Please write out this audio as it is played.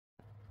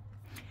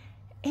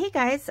Hey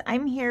guys,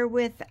 I'm here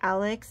with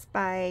Alex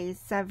by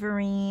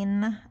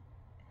Severine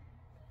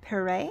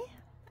Perret.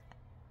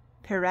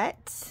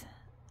 Perret.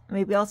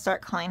 Maybe I'll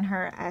start calling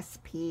her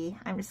SP.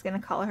 I'm just going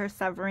to call her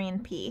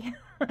Severine P.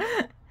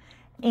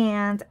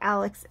 And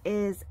Alex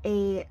is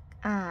a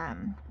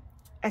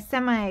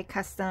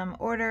semi-custom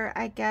order,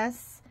 I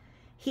guess.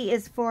 He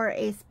is for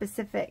a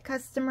specific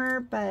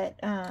customer, but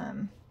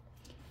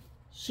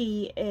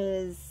she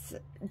is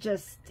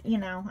just,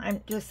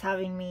 I'm just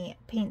having me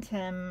paint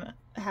him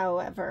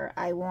however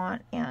I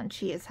want, and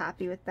she is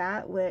happy with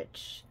that,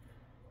 which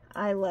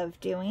I love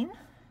doing.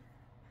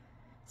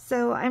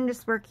 So I'm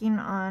just working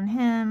on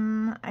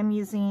him. I'm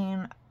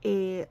using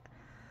a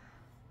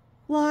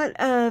lot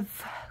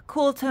of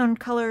cool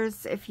toned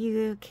colors. If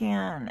you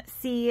can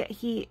see,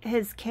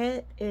 his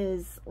kit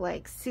is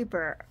like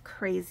super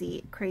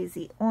crazy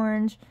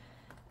orange.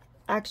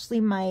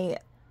 Actually, my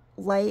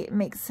light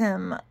makes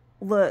him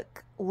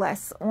look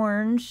less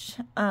orange,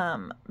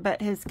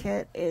 but his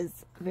kit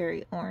is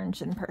very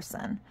orange in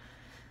person.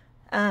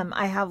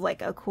 I have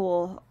like a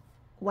cool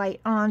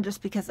light on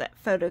just because it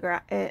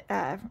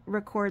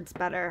records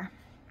better.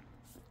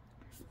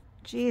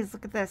 Geez,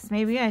 look at this.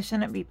 Maybe I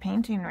shouldn't be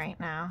painting right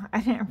now.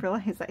 I didn't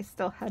realize I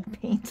still had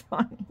paint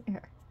on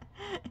here.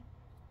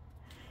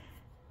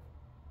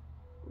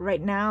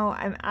 Right now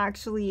I'm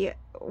actually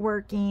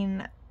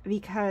working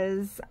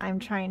because I'm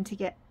trying to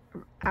get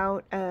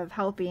out of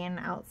helping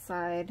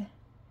outside.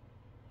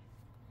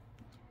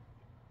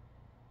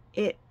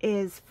 It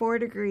is 4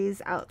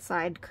 degrees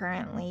outside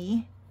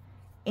currently,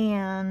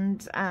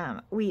 and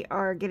we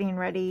are getting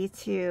ready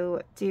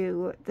to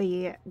do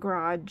the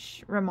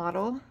garage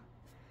remodel.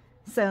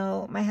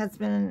 So my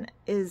husband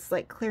is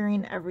like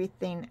clearing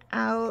everything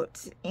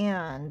out,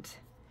 and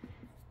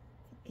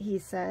he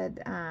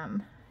said,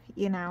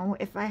 you know,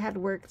 if I had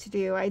work to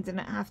do, I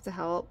didn't have to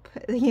help,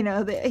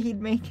 that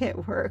he'd make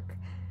it work.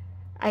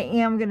 I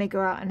am going to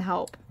go out and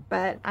help,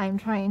 but I'm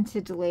trying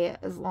to delay it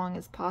as long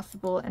as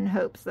possible in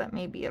hopes that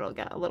maybe it'll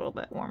get a little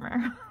bit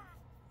warmer.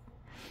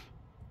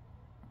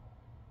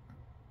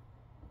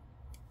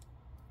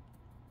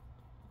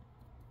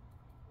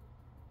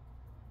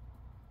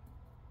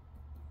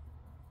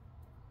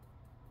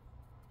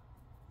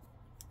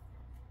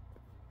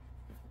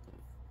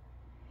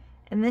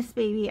 And this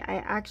baby, I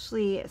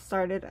actually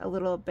started a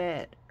little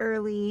bit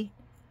early.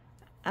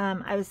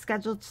 I was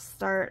scheduled to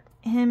start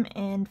him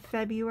in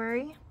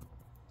February,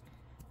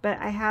 but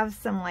I have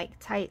some like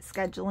tight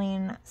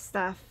scheduling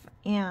stuff,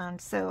 and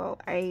so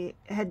I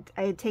had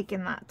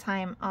taken that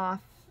time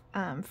off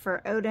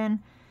for Odin,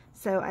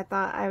 so I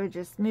thought I would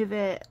just move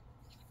it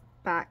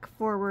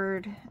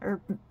forward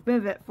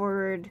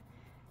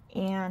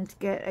and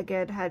get a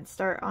good head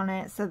start on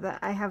it so that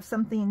I have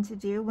something to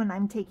do when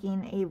I'm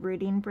taking a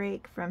brooding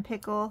break from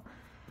Pickle,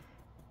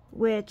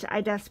 which I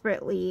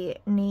desperately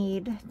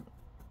need.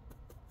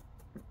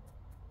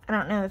 I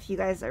don't know if you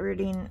guys are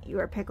reading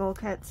your Pickle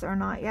kits or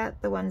not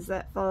yet, the ones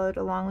that followed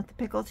along with the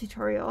Pickle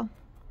tutorial.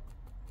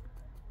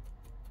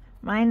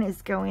 Mine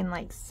is going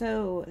like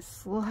so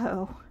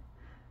slow.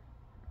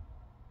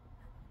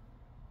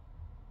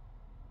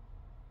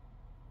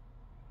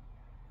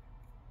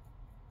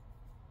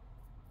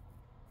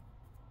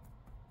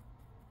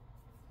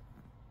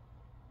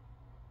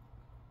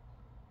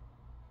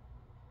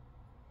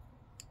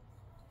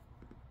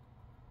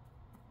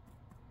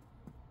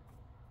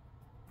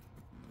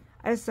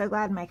 I was so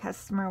glad my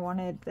customer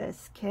wanted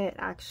this kit.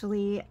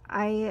 Actually,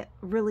 I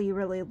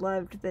really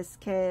loved this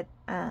kit.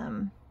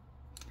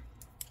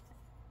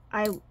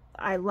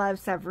 I love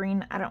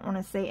Severine. I don't want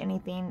to say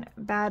anything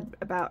bad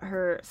about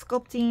her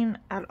sculpting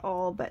at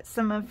all, but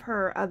some of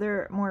her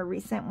other more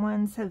recent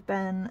ones have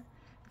been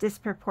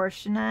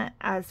disproportionate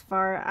as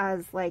far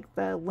as like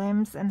the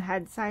limbs and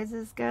head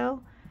sizes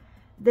go.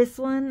 This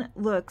one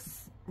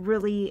looks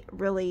really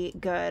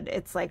good.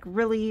 It's like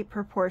really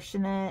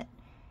proportionate.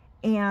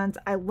 And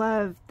I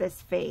love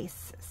this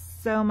face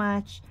so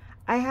much.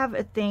 I have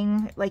a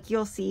thing, like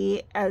you'll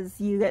see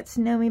as you get to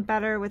know me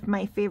better with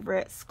my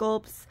favorite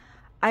sculpts,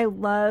 I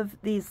love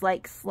these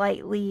like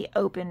slightly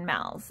open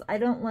mouths. I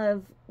don't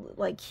love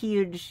like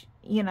huge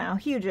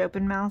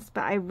open mouths,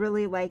 but I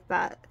really like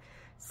that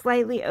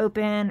slightly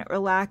open,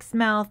 relaxed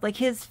mouth. Like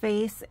his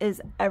face is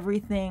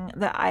everything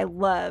that I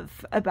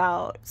love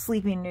about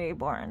sleeping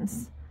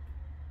newborns.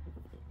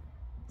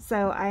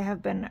 So I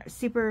have been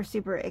super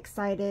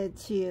excited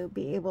to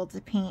be able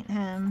to paint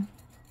him.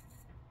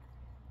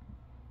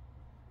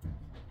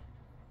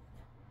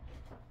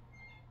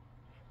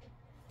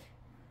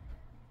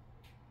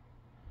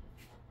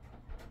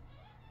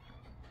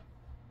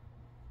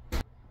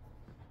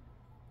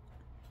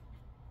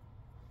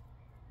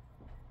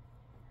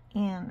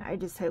 And I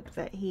just hope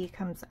that he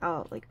comes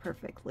out like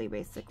perfectly,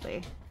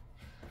 basically.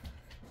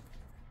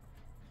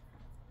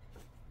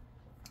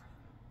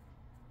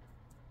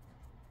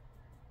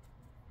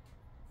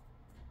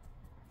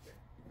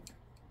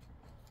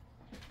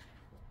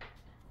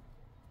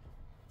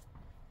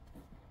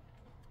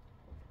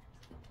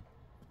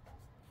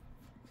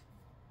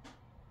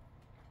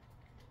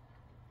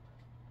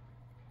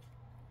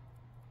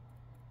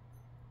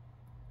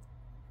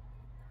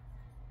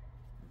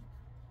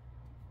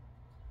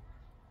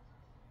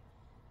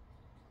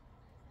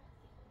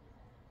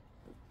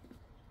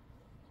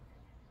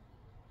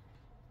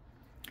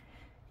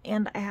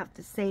 And I have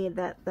to say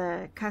that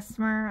the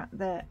customer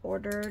that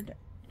ordered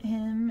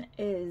him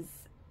is,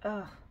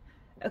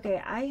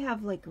 okay, I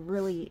have like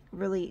really,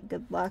 really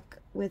good luck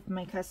with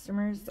my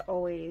customers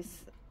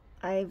always.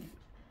 I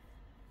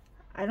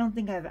don't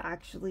think I've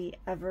actually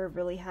ever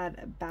really had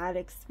a bad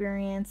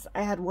experience.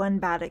 I had one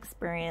bad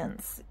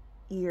experience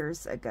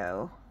years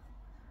ago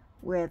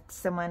with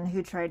someone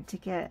who tried to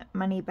get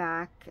money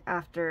back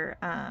after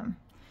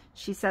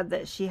she said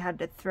that she had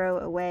to throw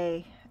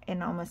away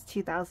an almost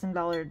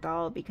 $2,000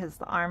 doll because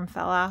the arm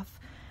fell off.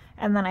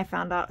 And then I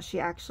found out she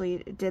actually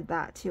did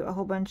that to a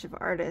whole bunch of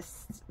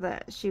artists,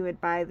 that she would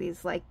buy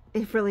these like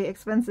really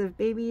expensive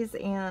babies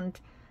and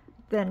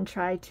then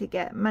try to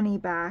get money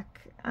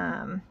back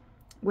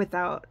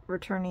without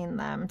returning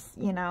them,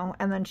 you know,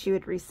 and then she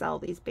would resell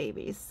these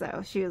babies.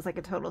 So she was like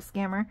a total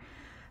scammer.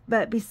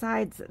 But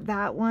besides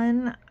that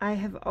one, I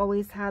have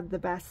always had the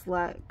best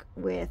luck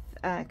with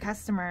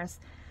customers.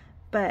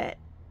 But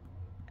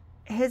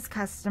his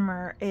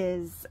customer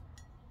is,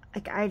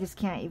 like, I just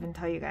can't even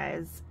tell you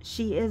guys.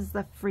 She is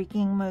the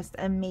freaking most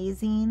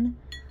amazing,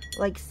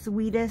 like,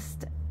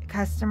 sweetest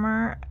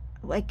customer.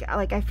 Like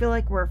I feel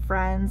like we're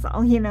friends,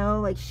 you know,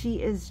 like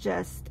she is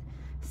just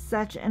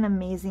such an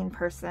amazing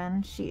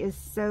person. She is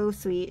so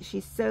sweet.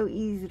 She's so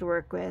easy to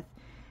work with.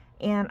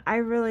 And I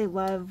really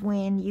love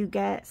when you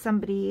get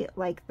somebody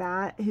like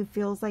that who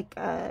feels like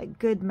a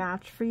good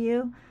match for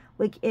you.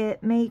 Like,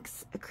 it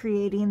makes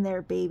creating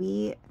their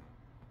baby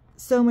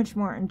so much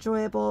more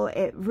enjoyable.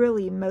 It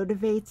really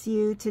motivates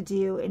you to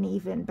do an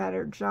even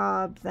better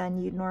job than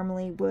you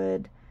normally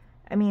would.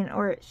 I mean,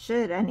 or it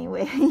should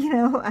anyway, you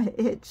know,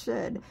 it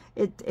should.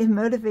 It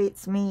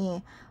motivates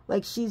me.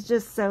 Like, she's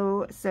just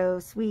so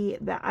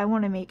sweet that I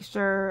want to make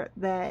sure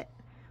that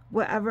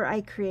whatever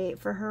I create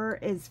for her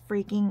is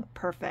freaking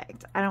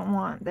perfect. I don't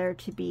want there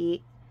to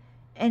be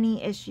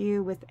any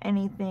issue with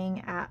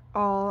anything at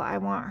all. I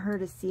want her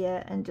to see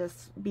it and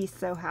just be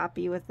so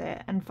happy with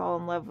it and fall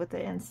in love with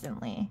it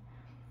instantly.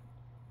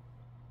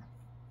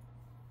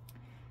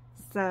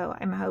 So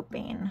I'm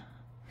hoping.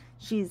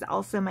 She's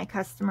also my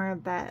customer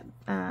that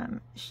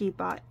she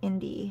bought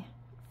Indy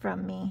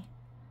from me.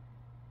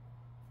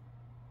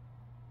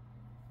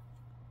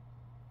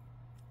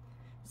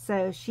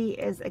 So she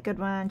is a good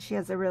one. She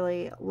has a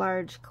really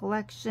large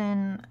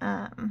collection.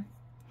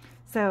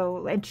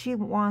 And she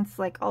wants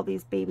like all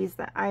these babies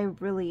that I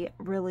really,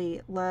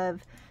 really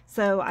love.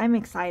 So I'm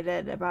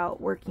excited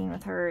about working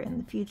with her in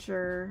the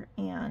future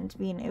and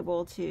being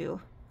able to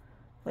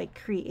like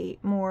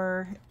create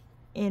more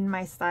in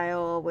my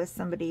style with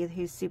somebody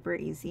who's super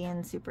easy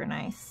and super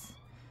nice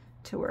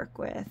to work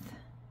with.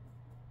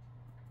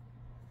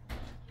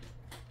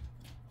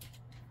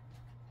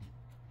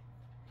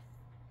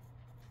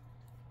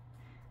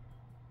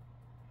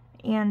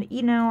 And,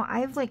 you know,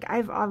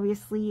 I've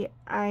obviously,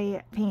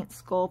 I paint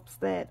sculpts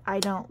that I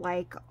don't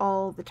like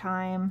all the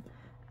time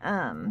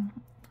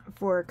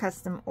for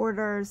custom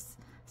orders.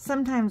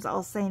 Sometimes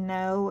I'll say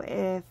no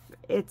if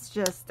it's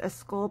just a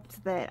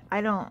sculpt that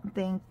I don't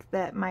think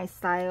that my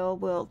style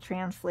will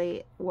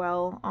translate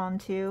well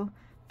onto.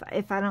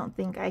 If I don't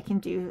think I can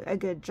do a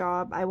good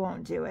job, I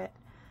won't do it.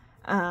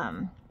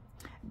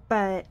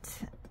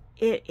 But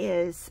it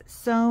is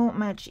so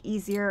much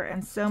easier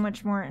and so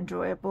much more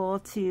enjoyable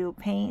to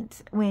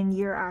paint when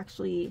you're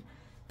actually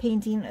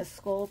painting a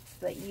sculpt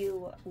that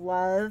you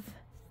love.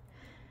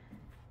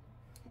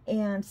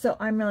 And so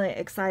I'm really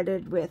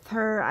excited with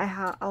her.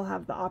 I'll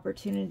have the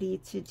opportunity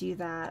to do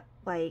that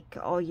like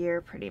all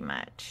year pretty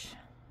much.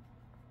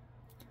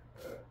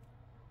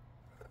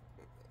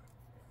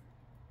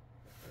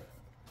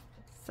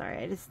 Sorry,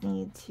 I just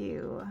need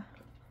to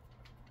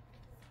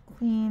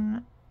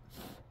clean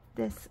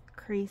this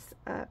crease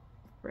up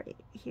right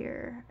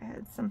here. I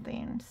had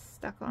something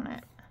stuck on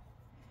it.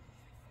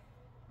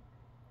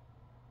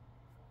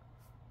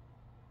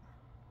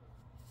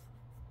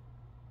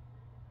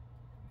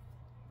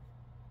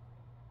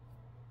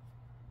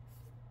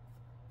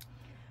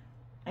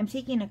 I'm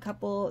taking a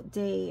couple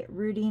day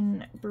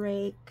rooting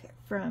break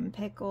from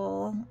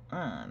Pickle.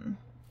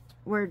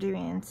 We're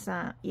doing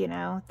some, you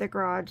know, the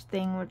garage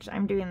thing, which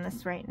I'm doing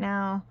this right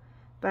now.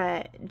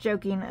 But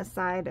joking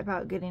aside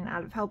about getting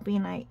out of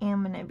helping, I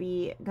am going to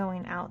be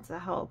going out to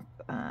help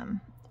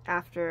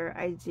after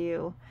I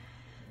do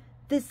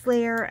this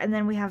layer. And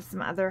then we have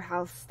some other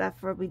house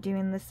stuff we'll be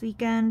doing this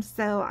weekend.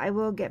 So I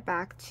will get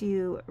back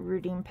to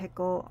rooting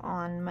Pickle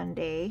on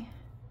Monday.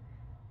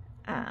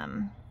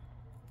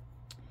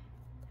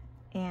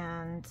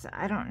 And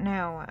I don't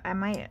know.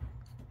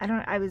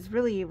 I was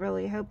really,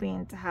 really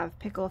hoping to have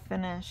Pickle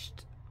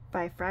finished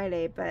by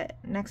Friday, but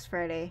next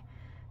Friday.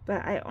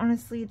 But I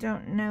honestly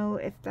don't know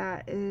if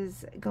that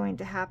is going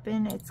to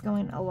happen. It's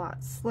going a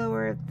lot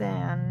slower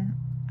than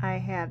I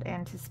had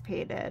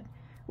anticipated,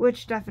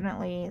 which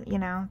definitely, you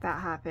know,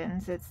 that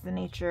happens. It's the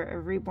nature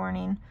of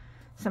reborning.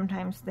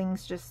 Sometimes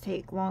things just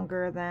take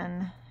longer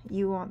than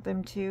you want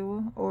them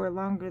to, or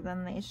longer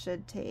than they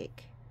should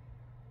take.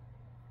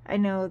 I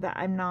know that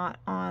I'm not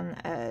on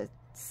a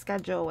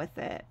schedule with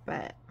it,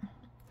 but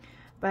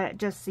But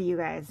just so you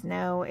guys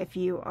know, if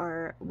you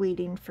are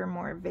waiting for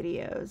more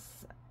videos,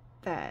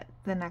 that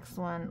the next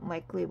one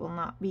likely will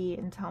not be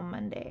until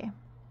Monday.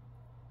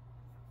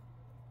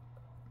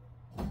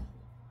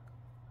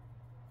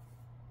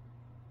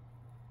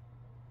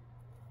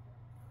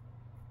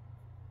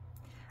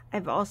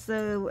 I've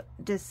also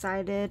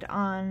decided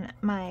on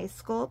my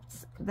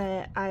sculpts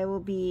that I will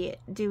be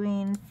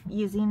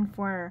using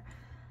for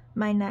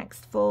my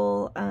next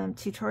full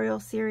tutorial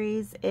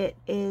series. It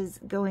is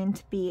going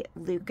to be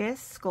Lucas,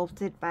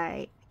 sculpted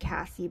by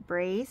Cassie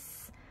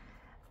Brace.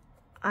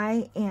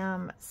 I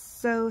am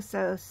so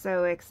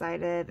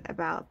excited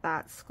about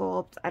that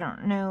sculpt. I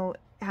don't know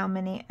how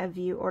many of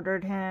you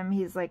ordered him.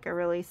 He's like a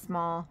really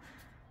small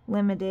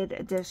limited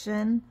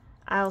edition.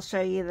 I'll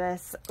show you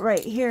this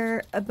right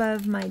here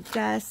above my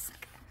desk.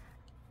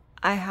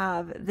 I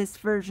have this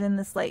version,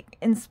 this like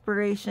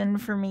inspiration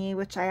for me,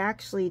 which I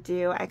actually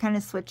do. I kind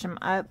of switch them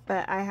up,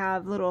 but I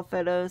have little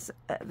photos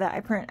that I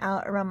print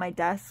out around my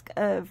desk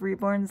of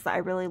reborns that I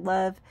really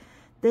love.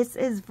 This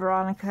is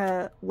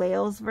Veronica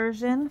Lale's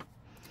version.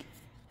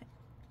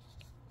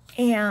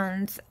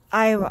 And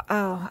I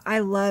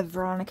love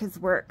Veronica's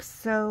work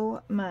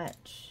so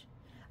much.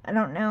 I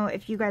don't know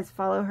if you guys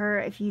follow her.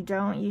 If you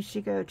don't, you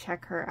should go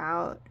check her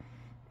out.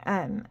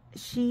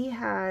 She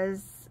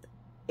has,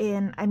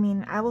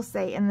 I will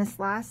say in this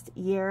last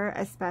year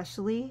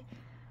especially,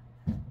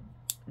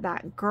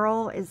 that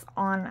girl is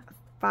on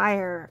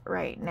fire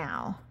right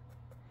now.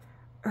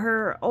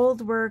 Her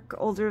old work,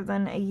 older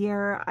than a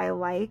year, I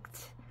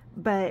liked,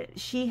 but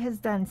she has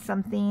done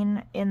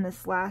something in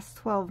this last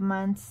 12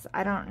 months.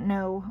 I don't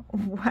know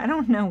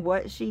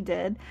what she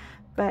did,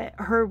 but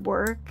her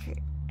work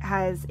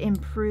has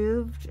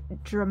improved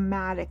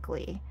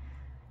dramatically.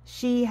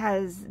 She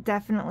has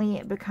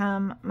definitely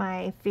become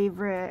my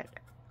favorite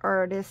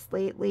artist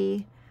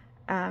lately.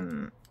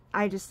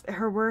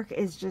 Her work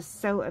is just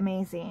so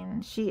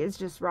amazing. She is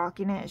just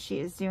rocking it. She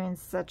is doing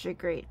such a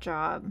great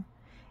job.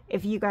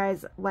 If you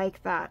guys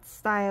like that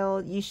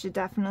style, you should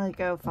definitely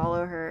go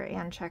follow her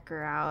and check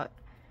her out.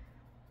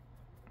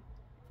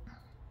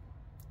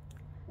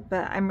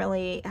 But I'm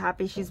really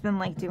happy. She's been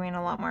like doing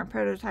a lot more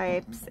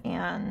prototypes,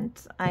 and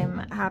I'm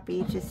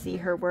happy to see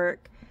her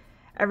work.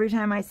 Every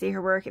time I see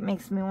her work, it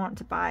makes me want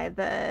to buy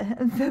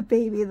the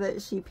baby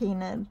that she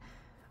painted,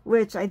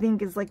 which I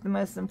think is like the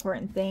most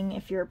important thing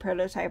if you're a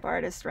prototype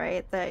artist,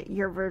 right? That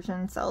your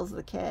version sells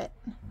the kit.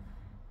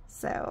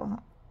 So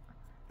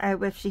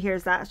if she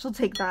hears that, she'll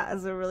take that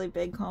as a really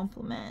big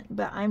compliment.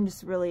 But I'm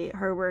just really,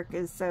 her work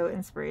is so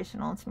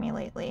inspirational to me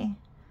lately.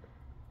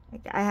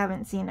 Like, I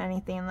haven't seen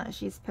anything that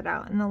she's put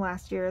out in the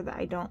last year that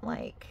I don't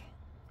like.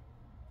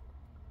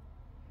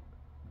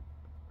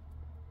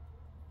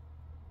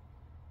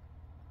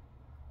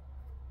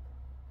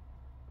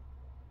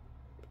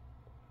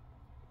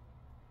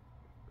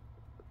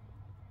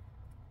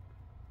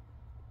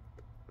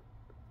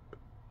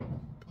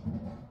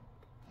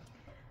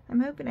 I'm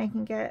hoping I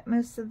can get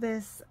most of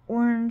this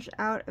orange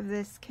out of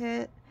this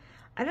kit.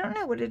 I don't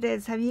know what it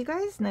is. Have you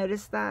guys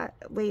noticed that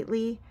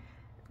lately?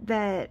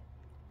 That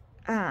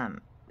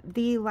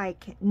the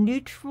like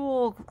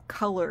neutral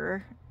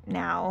color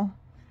now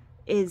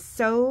is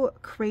so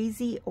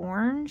crazy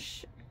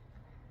orange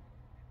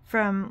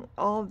from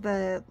all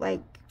the,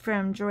 like,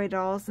 from Joy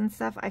Dolls and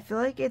stuff. I feel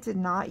like it did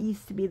not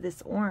used to be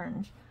this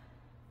orange.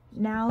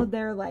 Now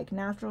their like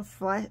natural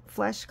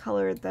flesh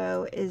color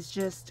though is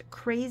just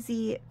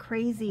crazy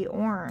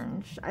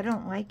orange. I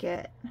don't like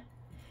it,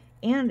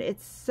 and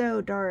it's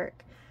so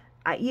dark.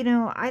 I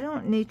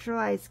don't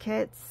neutralize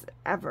kits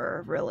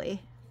ever,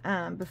 really.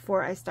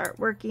 Before I start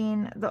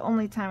working, the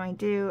only time I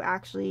do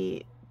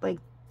actually like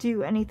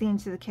do anything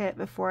to the kit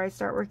before I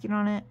start working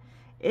on it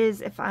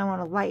is if I want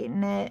to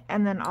lighten it,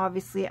 and then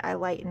obviously I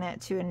lighten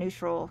it to a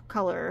neutral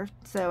color,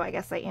 so I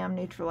guess I am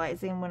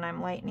neutralizing when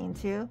I'm lightening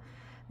too.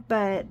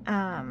 But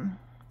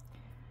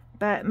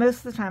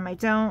most of the time I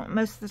don't.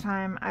 Most of the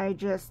time I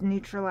just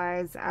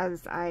neutralize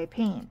as I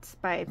paint,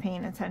 by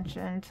paying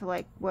attention to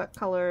like what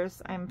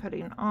colors I'm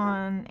putting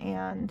on,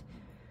 and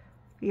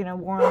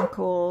warm,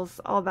 cools,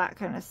 all that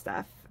kind of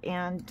stuff.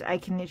 And I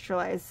can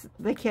neutralize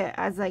the kit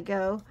as I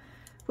go,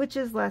 which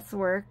is less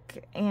work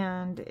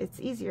and it's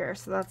easier,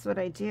 so that's what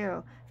I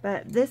do.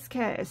 But this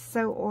kit is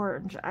so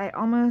orange, I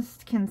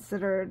almost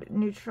considered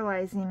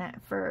neutralizing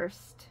it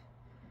first,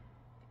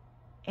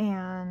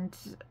 and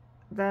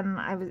then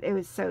it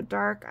was so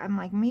dark, I'm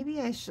like, maybe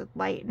I should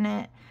lighten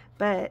it.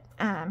 But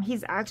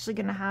he's actually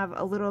going to have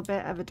a little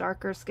bit of a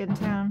darker skin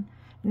tone.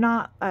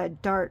 Not a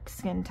dark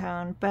skin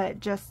tone, but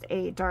just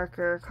a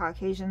darker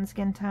Caucasian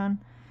skin tone.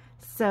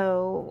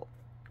 So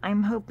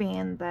I'm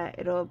hoping that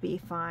it'll be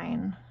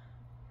fine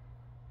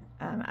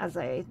as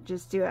I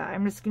just do it.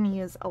 I'm just going to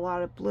use a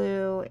lot of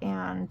blue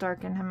and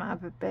darken him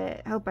up a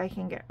bit. Hope I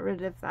can get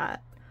rid of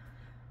that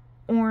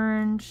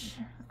orange.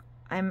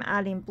 I'm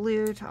adding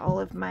blue to all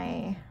of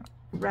my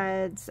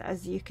reds,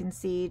 as you can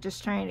see,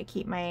 just trying to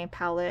keep my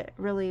palette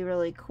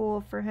really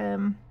cool for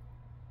him.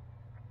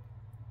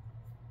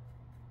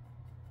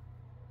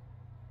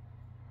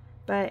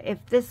 But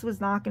if this was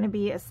not going to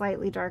be a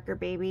slightly darker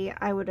baby,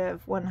 I would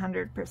have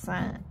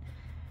 100%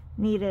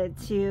 needed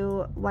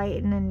to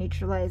lighten and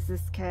neutralize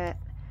this kit.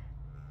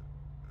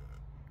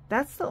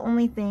 That's the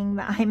only thing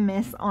that I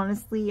miss,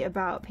 honestly,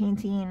 about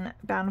painting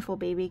Bountiful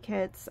Baby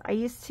kits. I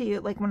used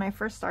to, like when I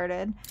first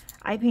started,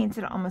 I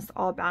painted almost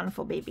all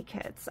Bountiful Baby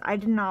kits. I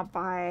did not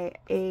buy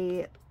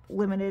a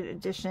limited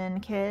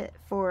edition kit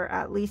for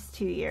at least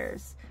 2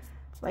 years.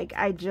 Like,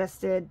 I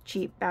just did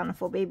cheap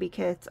Bountiful Baby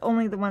kits,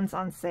 only the ones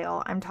on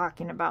sale. I'm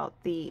talking about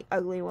the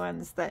ugly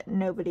ones that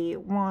nobody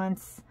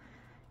wants,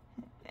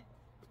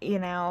 you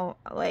know,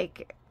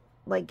 like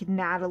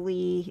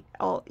Natalie,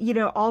 all, you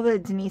know, all the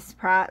Denise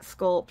Pratt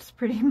sculpts,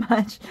 pretty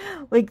much,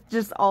 like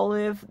just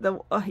Olive, the,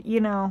 you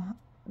know,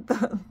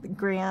 the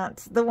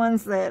Grant, the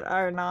ones that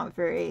are not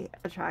very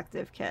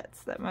attractive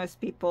kits that most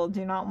people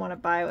do not want to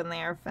buy when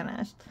they are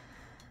finished.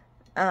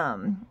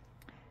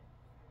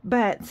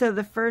 But so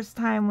the first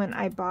time when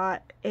I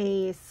bought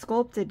a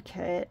sculpted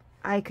kit,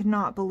 I could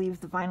not believe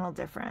the vinyl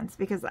difference,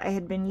 because I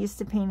had been used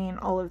to painting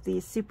all of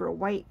these super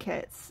white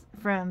kits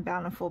from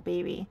Bountiful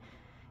Baby.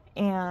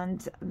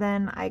 And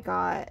then I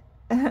got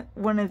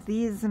one of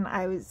these and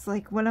I was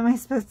like, what am I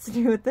supposed to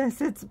do with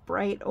this? It's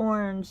bright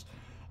orange.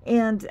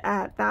 And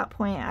at that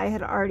point I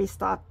had already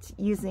stopped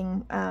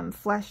using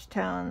flesh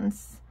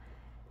tones.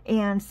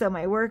 And so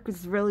my work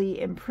was really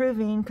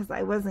improving because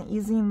I wasn't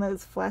using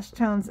those flesh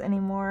tones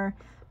anymore.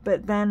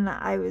 But then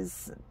I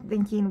was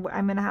thinking,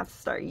 I'm going to have to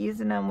start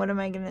using them. What am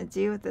I going to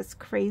do with this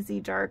crazy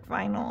dark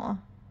vinyl?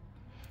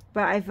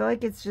 But I feel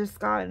like it's just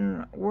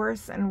gotten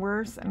worse and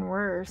worse and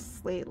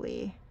worse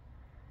lately.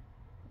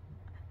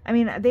 I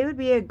mean, they would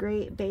be a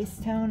great base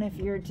tone if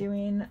you're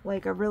doing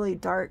like a really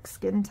dark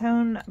skin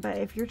tone. But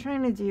if you're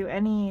trying to do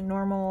any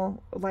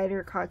normal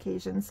lighter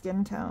Caucasian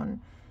skin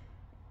tone,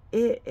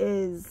 it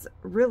is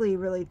really,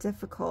 really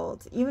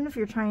difficult. Even if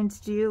you're trying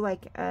to do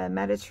like a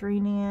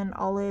Mediterranean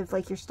olive,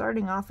 like you're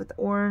starting off with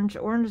orange.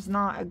 Orange is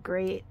not a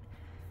great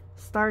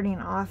starting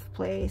off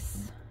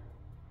place.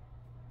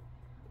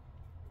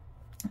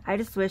 I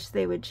just wish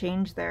they would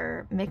change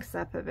their mix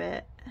up a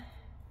bit.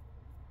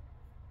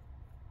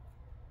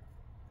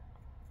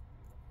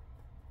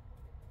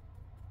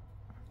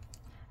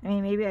 I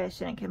mean, maybe I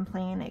shouldn't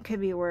complain. It could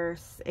be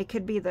worse. It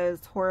could be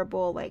those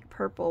horrible, like,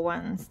 purple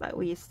ones that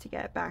we used to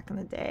get back in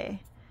the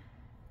day.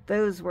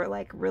 Those were,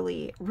 like,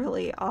 really,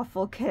 really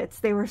awful kits.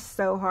 They were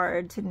so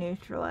hard to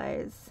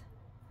neutralize.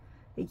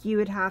 Like, you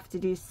would have to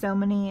do so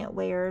many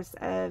layers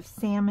of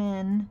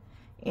salmon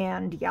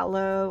and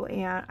yellow.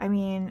 And, I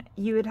mean,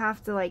 you would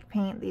have to, like,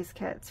 paint these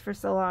kits for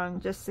so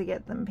long just to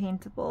get them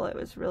paintable. It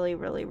was really,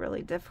 really,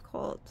 really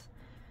difficult.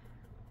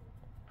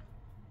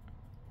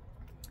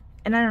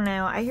 And I don't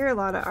know, I hear a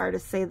lot of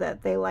artists say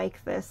that they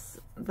like this,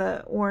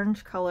 the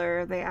orange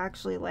color, they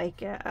actually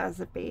like it as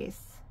a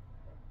base.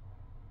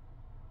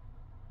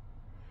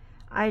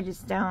 I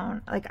just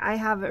don't. Like, I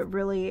have a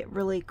really,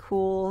 really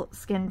cool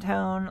skin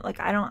tone. Like,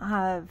 I don't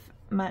have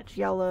much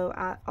yellow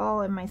at all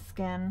in my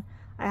skin.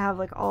 I have,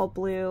 like, all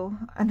blue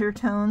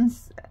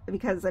undertones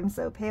because I'm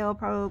so pale,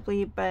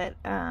 probably. But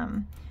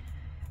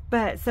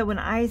so when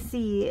I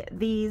see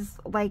these,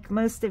 like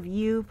most of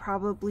you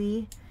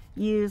probably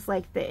use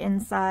like the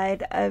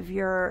inside of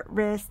your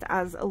wrist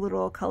as a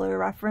little color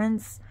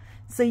reference,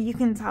 so you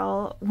can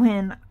tell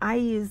when I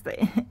use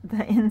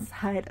the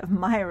inside of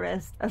my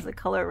wrist as a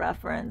color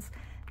reference,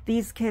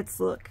 these kits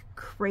look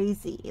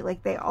crazy.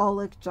 Like, they all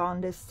look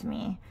jaundiced to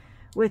me,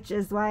 which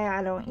is why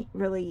I don't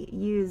really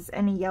use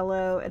any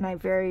yellow, and I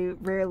very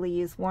rarely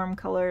use warm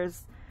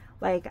colors.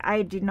 Like,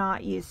 I do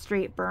not use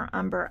straight burnt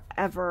umber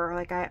ever.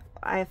 Like,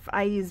 if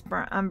I use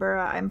burnt umber,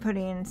 I'm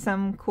putting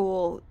some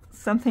cool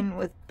something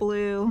with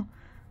blue.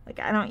 Like,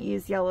 I don't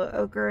use yellow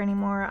ochre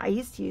anymore. I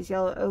used to use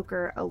yellow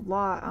ochre a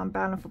lot on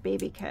Bountiful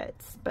Baby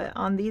kits, but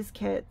on these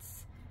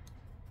kits,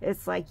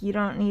 it's like you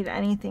don't need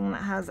anything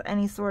that has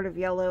any sort of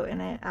yellow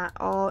in it at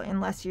all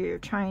unless you're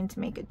trying to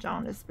make a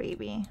jaundiced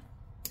baby.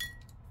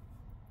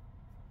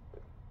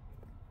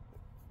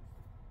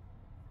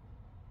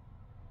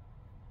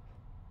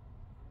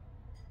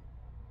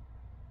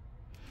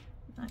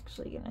 I'm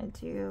actually gonna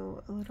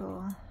do a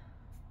little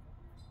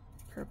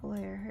purple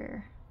hair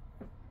here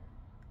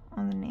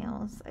on the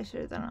nails. I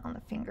should have done it on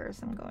the fingers.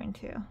 I'm going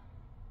to.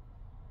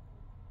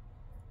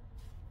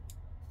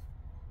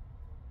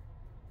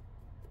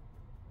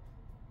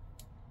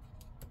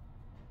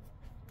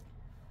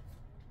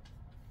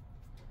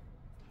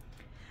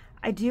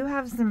 I do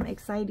have some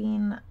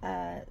exciting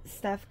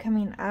stuff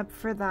coming up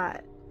for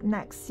that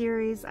next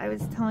series. I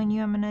was telling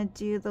you I'm gonna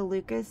do the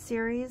Lucas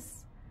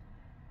series.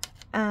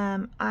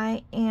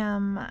 I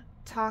am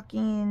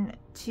talking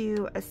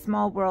to a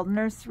Small World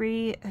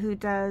Nursery who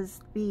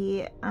does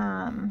the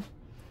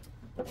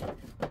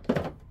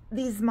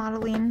these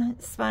modeling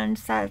sponge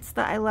sets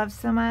that I love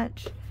so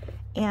much,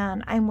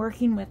 and I'm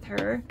working with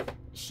her.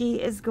 She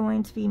is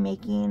going to be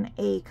making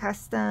a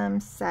custom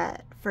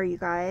set for you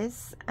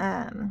guys.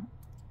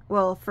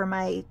 Well, for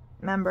my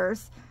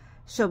members,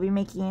 she'll be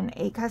making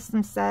a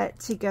custom set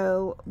to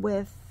go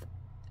with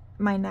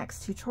my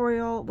next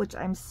tutorial, which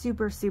I'm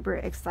super, super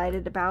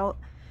excited about.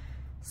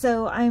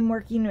 So I'm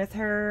working with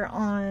her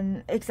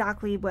on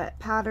exactly what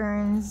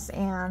patterns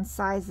and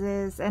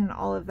sizes and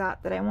all of that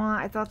I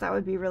want. I thought that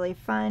would be really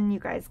fun. You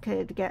guys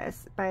could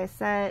buy a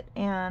set,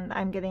 and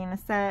I'm getting a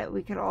set.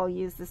 We could all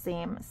use the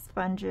same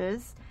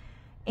sponges.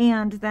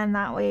 And then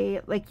that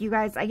way, like, you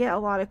guys, I get a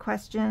lot of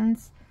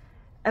questions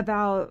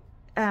about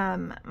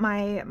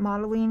my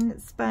modeling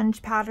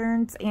sponge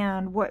patterns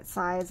and what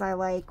size I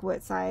like,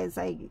 what size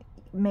I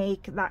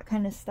make, that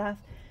kind of stuff.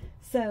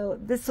 So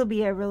this will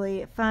be a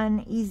really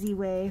fun, easy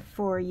way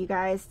for you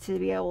guys to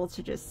be able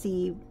to just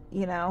see,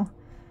 you know,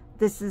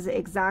 this is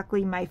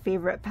exactly my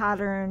favorite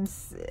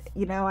patterns.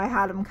 You know, I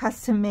had them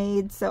custom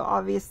made, so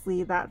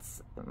obviously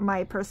that's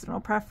my personal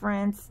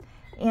preference,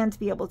 and to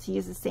be able to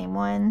use the same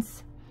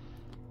ones.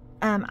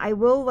 I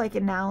will like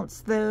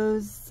announce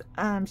those.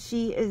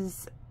 She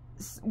is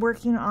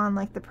working on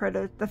like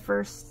the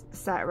first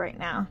set right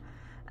now.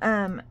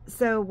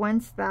 So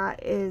once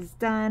that is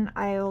done,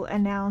 I'll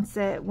announce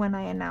it when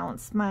I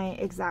announce my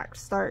exact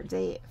start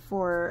date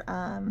for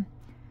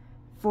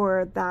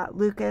that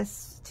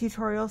Lucas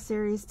tutorial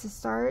series to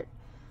start.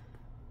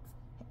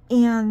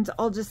 And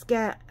I'll just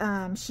get,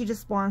 she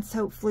just wants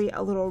hopefully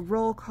a little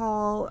roll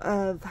call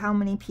of how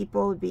many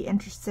people would be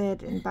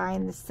interested in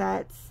buying the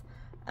sets.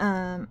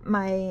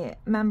 My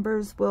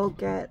members will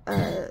get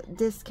a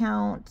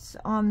discount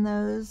on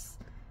those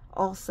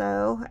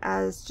also,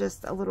 as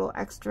just a little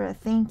extra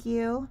thank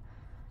you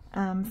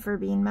for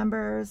being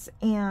members.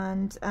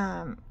 And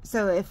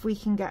so if we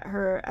can get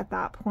her at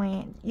that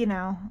point, you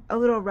know, a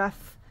little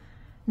rough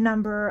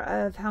number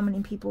of how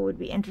many people would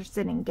be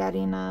interested in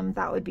getting them,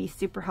 that would be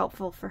super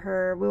helpful for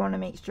her. We want to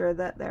make sure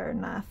that there are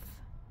enough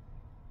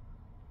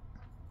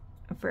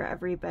for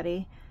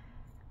everybody.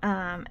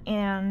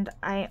 And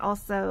I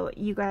also,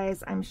 you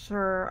guys, I'm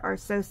sure, are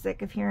so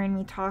sick of hearing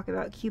me talk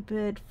about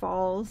Cupid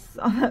Falls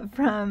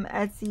from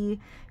Etsy,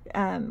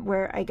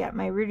 where I get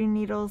my rooting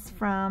needles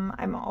from.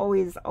 I'm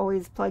always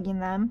plugging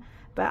them,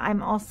 but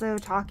I'm also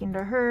talking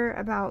to her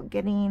about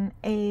getting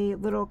a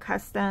little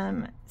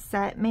custom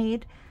set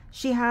made.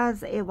 She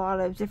has a lot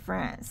of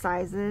different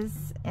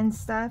sizes and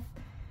stuff.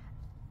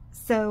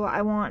 So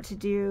I want to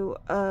do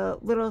a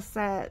little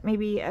set,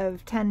 maybe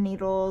of 10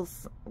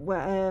 needles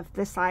of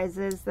the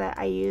sizes that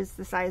I use,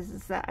 the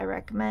sizes that I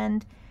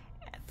recommend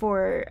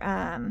for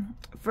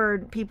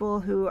people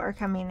who are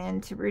coming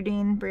into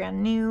rooting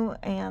brand new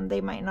and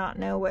they might not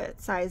know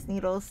what size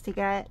needles to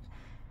get.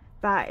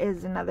 That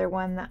is another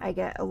one that I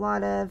get a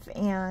lot of,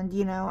 and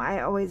you know,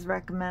 I always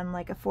recommend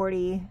like a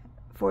 40,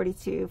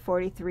 42,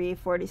 43,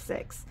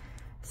 46.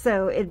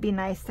 So it'd be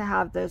nice to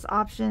have those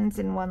options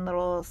in one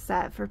little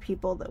set for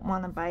people that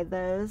want to buy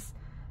those.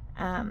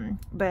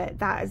 But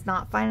that is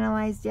not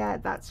finalized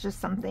yet. That's just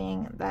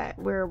something that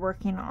we're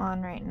working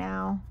on right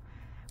now.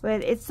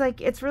 But it's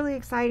like, it's really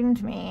exciting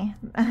to me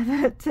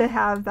to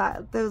have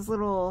those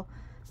little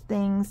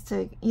things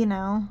to, you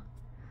know,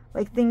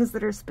 like things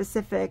that are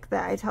specific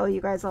that I tell you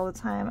guys all the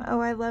time.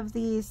 Oh, I love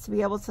these. To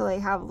be able to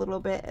like have a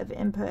little bit of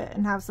input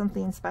and have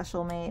something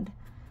special made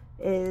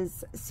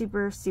is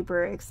super,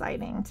 super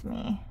exciting to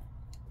me.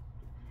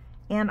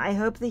 And I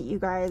hope that you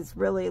guys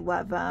really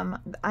love them.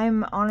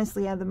 I'm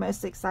honestly the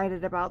most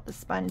excited about the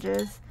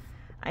sponges.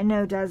 I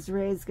know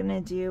Desiree is going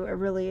to do a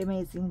really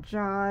amazing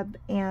job,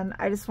 and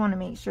I just want to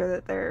make sure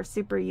that they're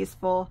super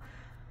useful.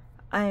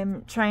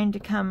 I'm trying to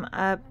come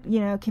up,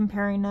 you know,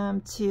 comparing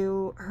them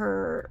to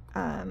her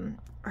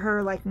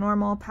like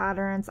normal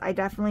patterns. I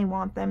definitely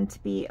want them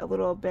to be a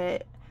little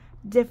bit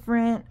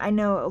different. I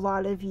know a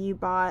lot of you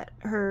bought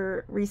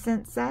her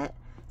recent set,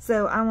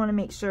 so I want to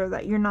make sure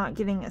that you're not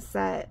getting a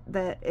set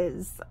that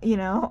is, you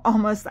know,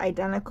 almost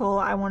identical.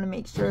 I want to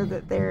make sure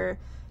that they're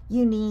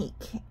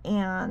unique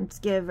and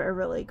give a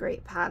really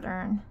great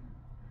pattern.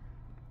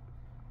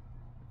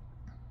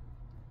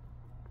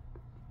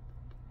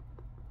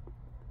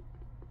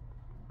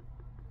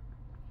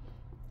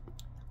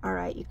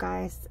 Alright, you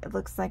guys, it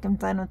looks like I'm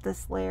done with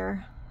this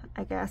layer.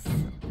 I guess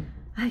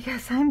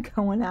I'm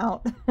going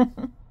out.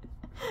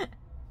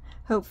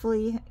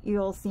 Hopefully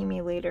you'll see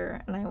me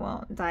later and I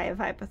won't die of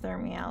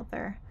hypothermia out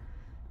there.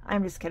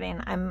 I'm just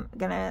kidding. I'm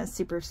gonna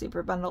super,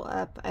 super bundle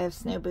up. I have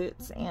snow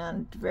boots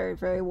and very,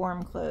 very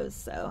warm clothes,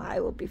 so I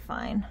will be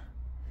fine.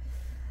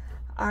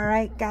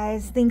 Alright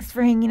guys, thanks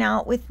for hanging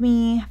out with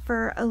me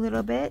for a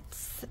little bit.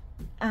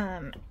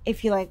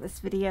 If you like this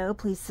video,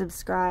 please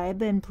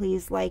subscribe and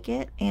please like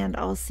it, and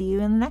I'll see you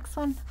in the next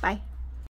one. Bye.